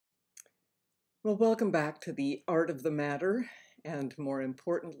Well, welcome back to the Art of the Matter, and more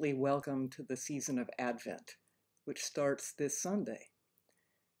importantly, welcome to the season of Advent, which starts this Sunday.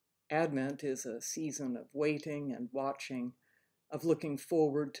 Advent is a season of waiting and watching, of looking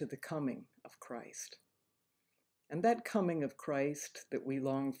forward to the coming of Christ. And that coming of Christ that we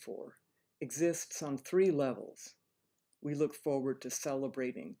long for exists on three levels. We look forward to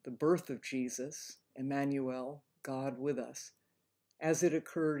celebrating the birth of Jesus, Emmanuel, God with us, as it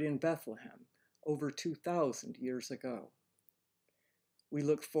occurred in Bethlehem over 2,000 years ago. We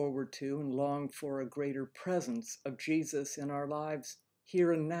look forward to and long for a greater presence of Jesus in our lives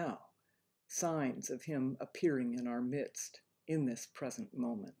here and now, signs of him appearing in our midst in this present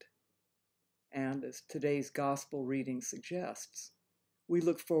moment. And as today's gospel reading suggests, we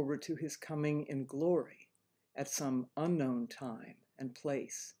look forward to his coming in glory at some unknown time and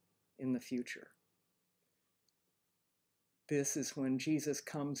place in the future. This is when Jesus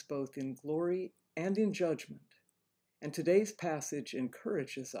comes both in glory and in judgment. And today's passage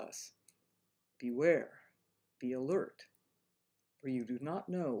encourages us, beware, be alert, for you do not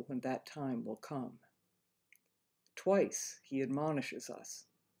know when that time will come. Twice he admonishes us,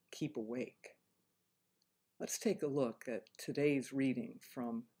 keep awake. Let's take a look at today's reading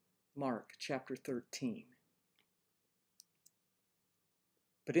from Mark chapter 13.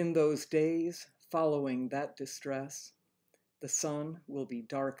 But in those days following that distress, the sun will be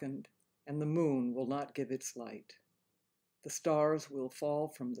darkened, and the moon will not give its light. The stars will fall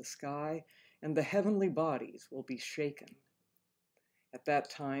from the sky, and the heavenly bodies will be shaken. At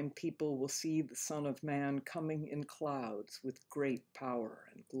that time, people will see the Son of Man coming in clouds with great power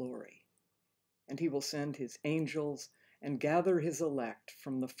and glory. And he will send his angels and gather his elect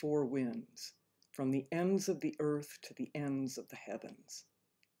from the four winds, from the ends of the earth to the ends of the heavens.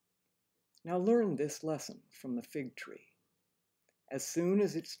 Now learn this lesson from the fig tree. As soon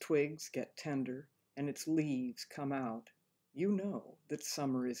as its twigs get tender and its leaves come out, you know that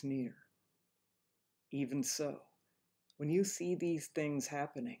summer is near. Even so, when you see these things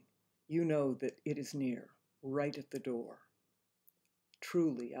happening, you know that it is near, right at the door.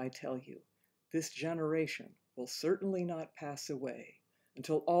 Truly, I tell you, this generation will certainly not pass away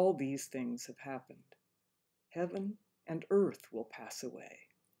until all these things have happened. Heaven and earth will pass away,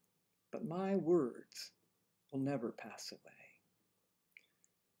 but my words will never pass away.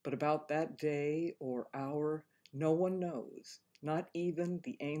 But about that day or hour, no one knows, not even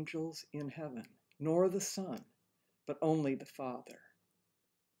the angels in heaven, nor the Son, but only the Father.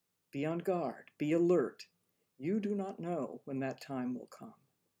 Be on guard, be alert. You do not know when that time will come.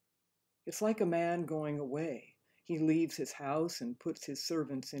 It's like a man going away. He leaves his house and puts his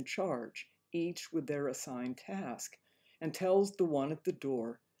servants in charge, each with their assigned task, and tells the one at the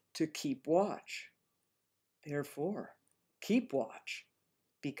door to keep watch. Therefore, keep watch,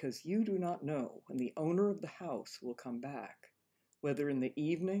 because you do not know when the owner of the house will come back, whether in the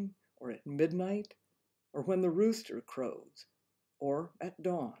evening or at midnight, or when the rooster crows, or at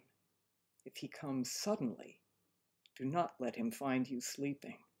dawn. If he comes suddenly, do not let him find you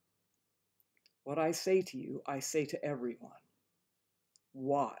sleeping. What I say to you, I say to everyone,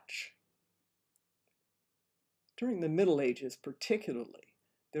 watch. During the Middle Ages particularly,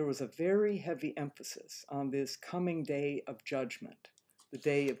 there was a very heavy emphasis on this coming day of judgment, the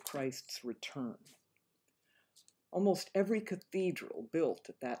day of Christ's return. Almost every cathedral built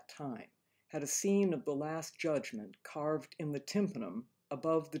at that time had a scene of the Last Judgment carved in the tympanum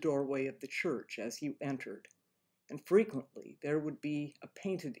above the doorway of the church as you entered, and frequently there would be a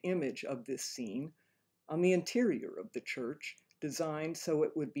painted image of this scene on the interior of the church, designed so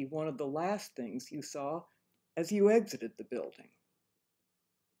it would be one of the last things you saw as you exited the building.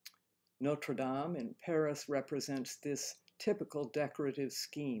 Notre Dame in Paris represents this typical decorative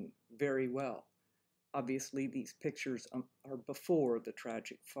scheme very well. Obviously, these pictures are before the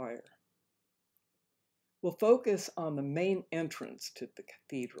tragic fire. We'll focus on the main entrance to the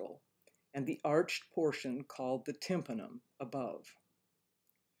cathedral and the arched portion called the tympanum above.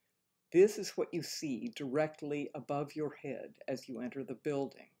 This is what you see directly above your head as you enter the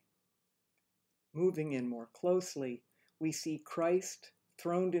building. Moving in more closely, we see Christ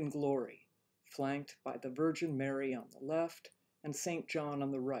throned in glory, flanked by the Virgin Mary on the left and St. John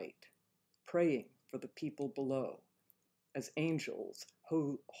on the right, praying for the people below, as angels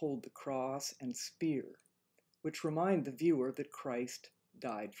hold the cross and spear, which remind the viewer that Christ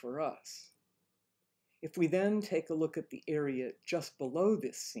died for us. If we then take a look at the area just below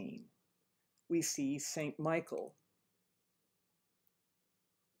this scene, we see St. Michael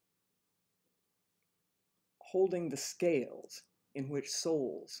holding the scales in which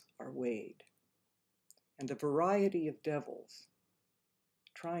souls are weighed, and a variety of devils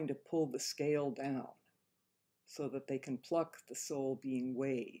trying to pull the scale down so that they can pluck the soul being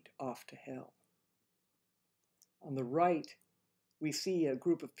weighed off to hell. On the right, we see a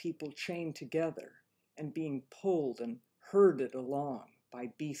group of people chained together and being pulled and herded along by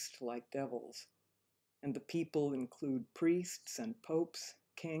beast-like devils. And the people include priests and popes,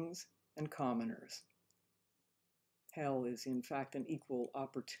 kings and commoners. Hell is in fact an equal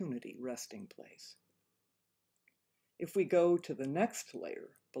opportunity resting place. If we go to the next layer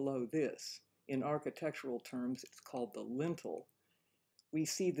below this, in architectural terms it's called the lintel, we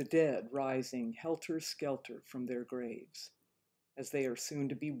see the dead rising helter-skelter from their graves, as they are soon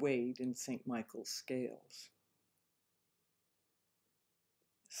to be weighed in St. Michael's scales.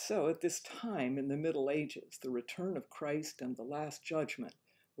 So at this time in the Middle Ages, the return of Christ and the Last Judgment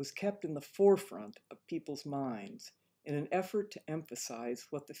was kept in the forefront of people's minds in an effort to emphasize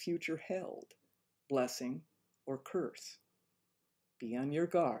what the future held, blessing or curse. Be on your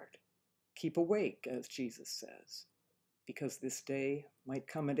guard. Keep awake, as Jesus says, because this day might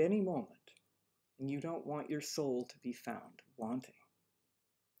come at any moment, and you don't want your soul to be found wanting.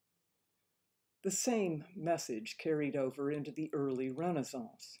 The same message carried over into the early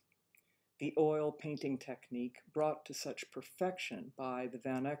Renaissance. The oil painting technique brought to such perfection by the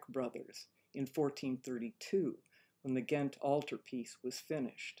Van Eyck brothers in 1432, when the Ghent altarpiece was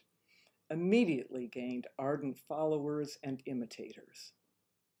finished, immediately gained ardent followers and imitators.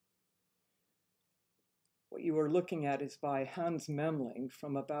 What you are looking at is by Hans Memling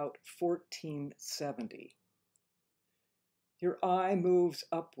from about 1470. Your eye moves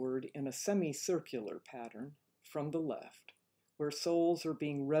upward in a semicircular pattern from the left, where souls are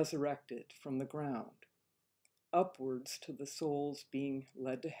being resurrected from the ground, upwards to the souls being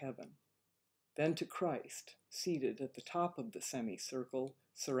led to heaven, then to Christ, seated at the top of the semicircle,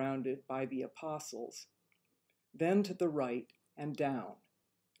 surrounded by the apostles, then to the right and down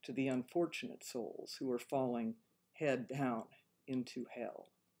to the unfortunate souls who are falling head down into hell.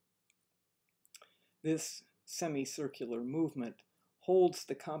 This semicircular movement holds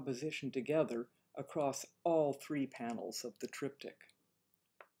the composition together across all three panels of the triptych.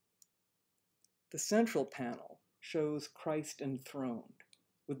 The central panel shows Christ enthroned,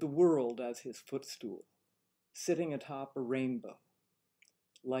 with the world as his footstool, sitting atop a rainbow.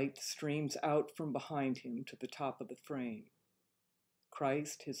 Light streams out from behind him to the top of the frame.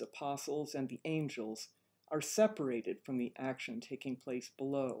 Christ, his apostles, and the angels are separated from the action taking place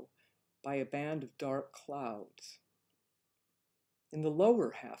below by a band of dark clouds. In the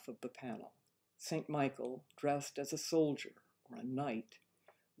lower half of the panel, St. Michael, dressed as a soldier or a knight,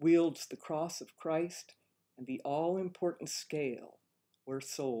 wields the cross of Christ and the all-important scale where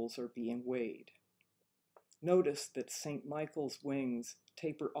souls are being weighed. Notice that St. Michael's wings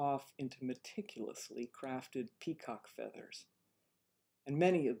taper off into meticulously crafted peacock feathers, and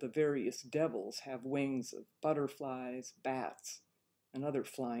many of the various devils have wings of butterflies, bats, and other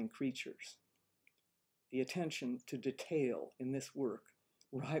flying creatures. The attention to detail in this work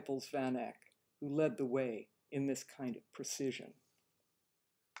rivals Van Eyck, who led the way in this kind of precision.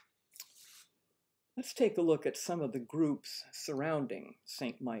 Let's take a look at some of the groups surrounding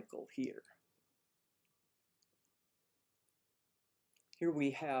St. Michael here. Here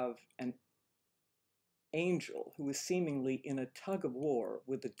we have an angel who is seemingly in a tug of war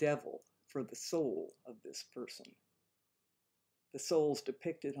with the devil for the soul of this person. The souls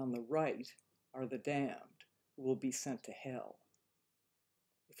depicted on the right are the damned, who will be sent to hell.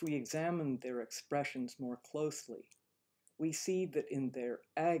 If we examine their expressions more closely, we see that in their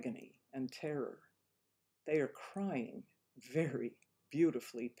agony and terror, they are crying very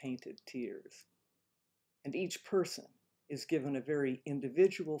beautifully painted tears. And each person is given a very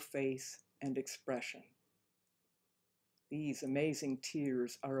individual face and expression. These amazing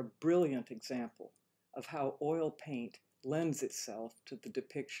tears are a brilliant example of how oil paint lends itself to the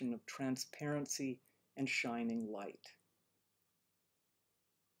depiction of transparency and shining light.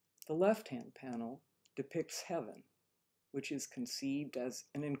 The left-hand panel depicts heaven, which is conceived as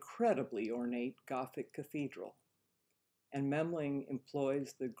an incredibly ornate Gothic cathedral. And Memling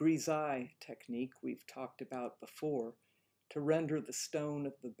employs the grisaille technique we've talked about before to render the stone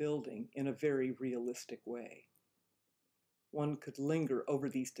of the building in a very realistic way. One could linger over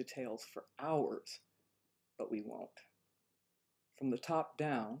these details for hours, but we won't. From the top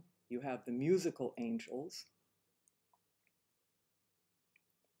down, you have the musical angels,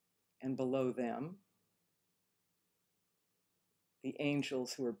 and below them, the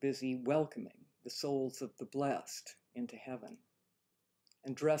angels who are busy welcoming the souls of the blessed into heaven,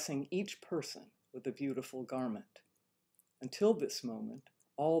 and dressing each person with a beautiful garment. Until this moment,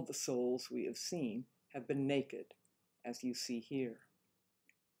 all the souls we have seen have been naked, as you see here.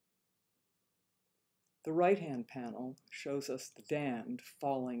 The right-hand panel shows us the damned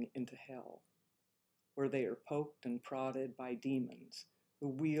falling into hell, where they are poked and prodded by demons who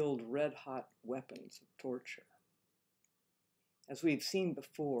wield red-hot weapons of torture. As we've seen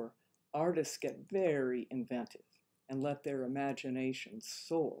before, artists get very inventive and let their imaginations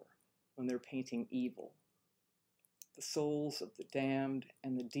soar when they're painting evil. The souls of the damned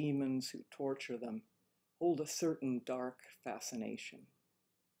and the demons who torture them hold a certain dark fascination,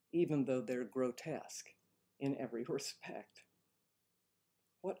 even though they're grotesque in every respect.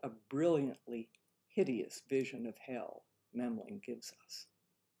 What a brilliantly hideous vision of hell Memling gives us.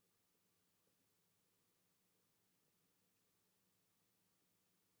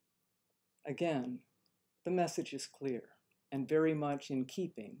 Again, the message is clear and very much in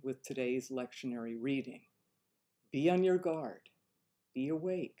keeping with today's lectionary reading. Be on your guard. Be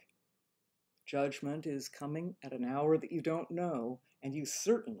awake. Judgment is coming at an hour that you don't know, and you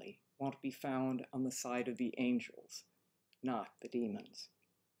certainly want to be found on the side of the angels, not the demons.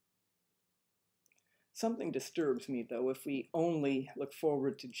 Something disturbs me, though, if we only look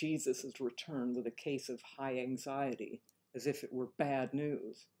forward to Jesus' return with a case of high anxiety, as if it were bad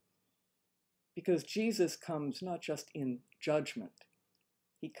news. Because Jesus comes not just in judgment,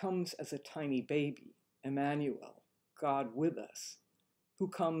 he comes as a tiny baby, Emmanuel, God with us, who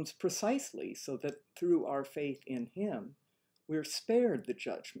comes precisely so that through our faith in him, we're spared the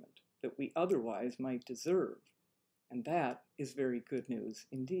judgment that we otherwise might deserve. And that is very good news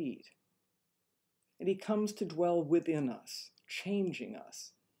indeed. And he comes to dwell within us, changing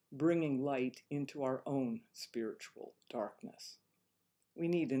us, bringing light into our own spiritual darkness. We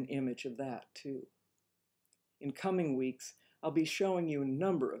need an image of that too. In coming weeks, I'll be showing you a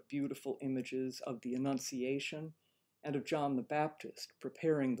number of beautiful images of the Annunciation and of John the Baptist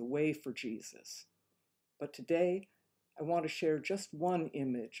preparing the way for Jesus. But today, I want to share just one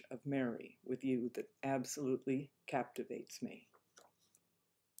image of Mary with you that absolutely captivates me.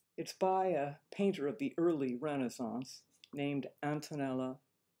 It's by a painter of the early Renaissance named Antonello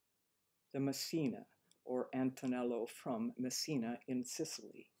da Messina, or Antonello from Messina in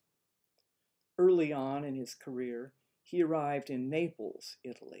Sicily. Early on in his career, he arrived in Naples,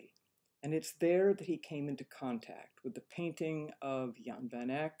 Italy, and it's there that he came into contact with the painting of Jan van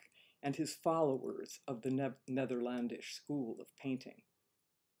Eyck and his followers of the Netherlandish school of painting.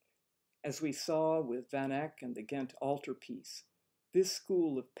 As we saw with Van Eyck and the Ghent altarpiece, this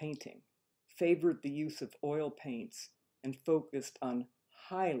school of painting favored the use of oil paints and focused on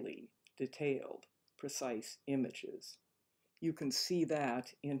highly detailed, precise images. You can see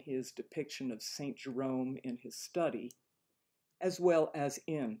that in his depiction of St. Jerome in his study, as well as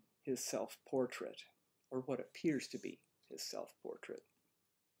in his self-portrait, or what appears to be his self-portrait.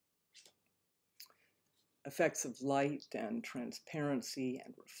 Effects of light and transparency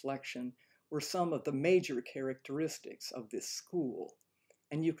and reflection were some of the major characteristics of this school,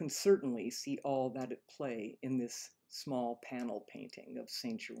 and you can certainly see all that at play in this small panel painting of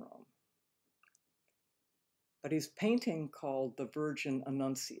St. Jerome. But his painting called The Virgin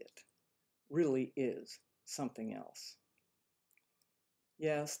Annunciate really is something else.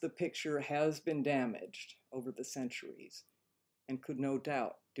 Yes, the picture has been damaged over the centuries and could no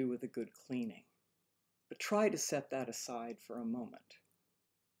doubt do with a good cleaning. But try to set that aside for a moment.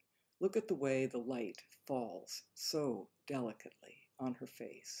 Look at the way the light falls so delicately on her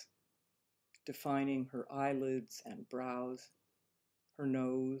face, defining her eyelids and brows, her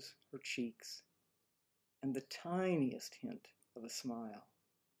nose, her cheeks, and the tiniest hint of a smile.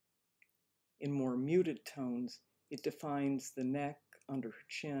 In more muted tones, it defines the neck under her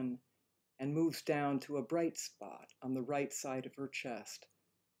chin and moves down to a bright spot on the right side of her chest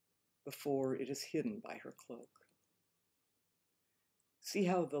before it is hidden by her cloak. See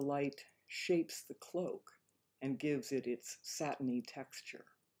how the light shapes the cloak and gives it its satiny texture.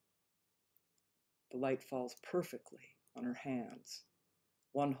 The light falls perfectly on her hands,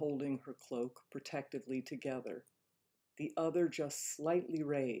 one holding her cloak protectively together, the other just slightly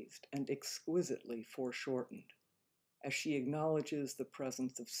raised and exquisitely foreshortened, as she acknowledges the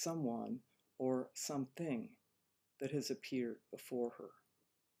presence of someone or something that has appeared before her.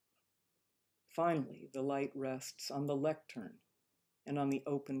 Finally, the light rests on the lectern and on the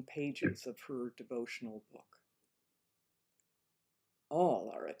open pages of her devotional book.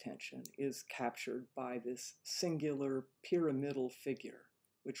 All our attention is captured by this singular pyramidal figure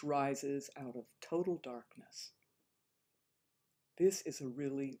which rises out of total darkness. This is a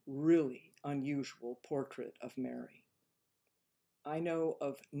really, really unusual portrait of Mary. I know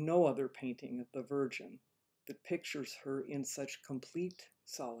of no other painting of the Virgin that pictures her in such complete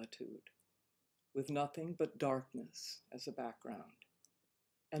solitude, with nothing but darkness as a background,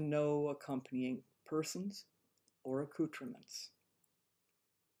 and no accompanying persons or accoutrements.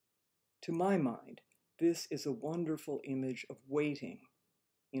 To my mind, this is a wonderful image of waiting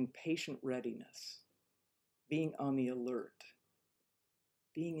in patient readiness, being on the alert,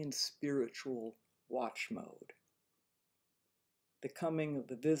 being in spiritual watch mode. The coming of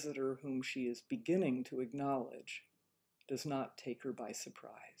the visitor whom she is beginning to acknowledge does not take her by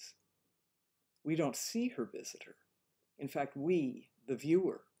surprise. We don't see her visitor. In fact, we, the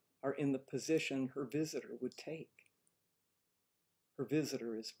viewer, are in the position her visitor would take. Her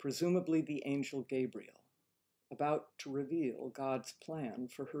visitor is presumably the angel Gabriel, about to reveal God's plan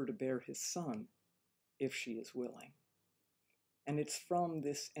for her to bear his son, if she is willing. And it's from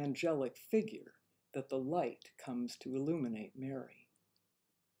this angelic figure that the light comes to illuminate Mary.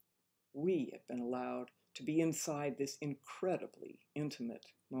 We have been allowed to be inside this incredibly intimate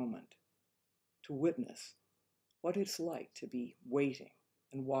moment, to witness what it's like to be waiting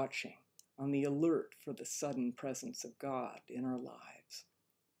and watching, on the alert for the sudden presence of God in our lives.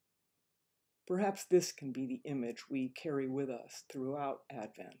 Perhaps this can be the image we carry with us throughout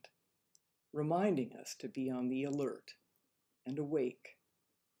Advent, reminding us to be on the alert and awake,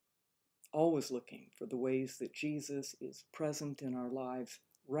 always looking for the ways that Jesus is present in our lives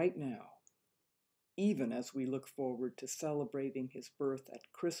right now, even as we look forward to celebrating his birth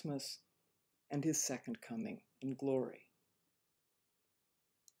at Christmas and his second coming in glory.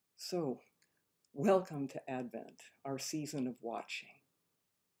 So, welcome to Advent, our season of watching.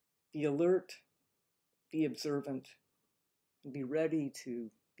 Be alert, be observant, and be ready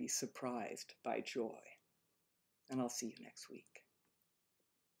to be surprised by joy. And I'll see you next week.